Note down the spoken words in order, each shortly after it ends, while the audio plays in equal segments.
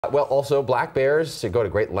Well, also black bears go to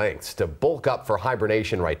great lengths to bulk up for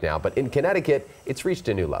hibernation right now, but in Connecticut, it's reached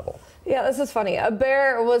a new level. Yeah, this is funny. A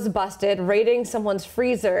bear was busted raiding someone's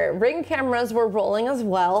freezer. Ring cameras were rolling as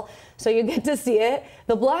well, so you get to see it.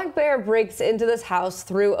 The black bear breaks into this house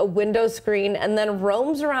through a window screen and then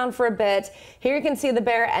roams around for a bit. Here you can see the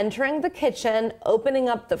bear entering the kitchen, opening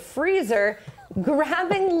up the freezer,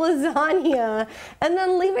 grabbing lasagna, and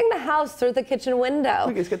then leaving the house through the kitchen window.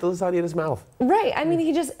 Look, he's got the lasagna in his mouth. Right. I mean,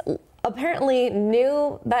 he just apparently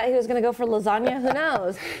knew that he was going to go for lasagna. Who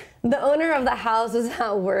knows? The owner of the house was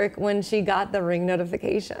at work when she got the Ring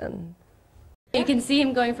notification. You can see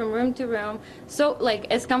him going from room to room, so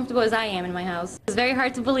as comfortable as I am in my house. It's very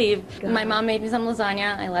hard to believe. My mom made me some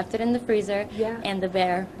lasagna. I left it in the freezer, and the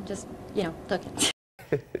bear just, took it.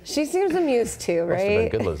 She seems amused too, right? Must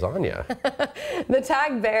have been good lasagna. The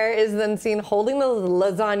tagged bear is then seen holding the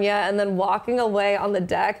lasagna and then walking away on the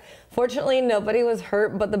deck. Fortunately, nobody was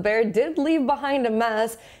hurt, but the bear did leave behind a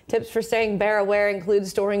mess. Tips for staying bear aware include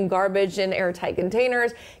storing garbage in airtight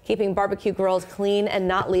containers, keeping barbecue grills clean, and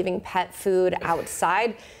not leaving pet food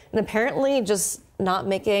outside. And apparently just not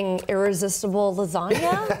making irresistible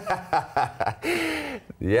lasagna.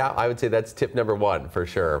 Yeah, I would say that's tip number one for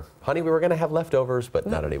sure. Honey, we were going to have leftovers, but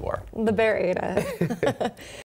not anymore. The bear ate it.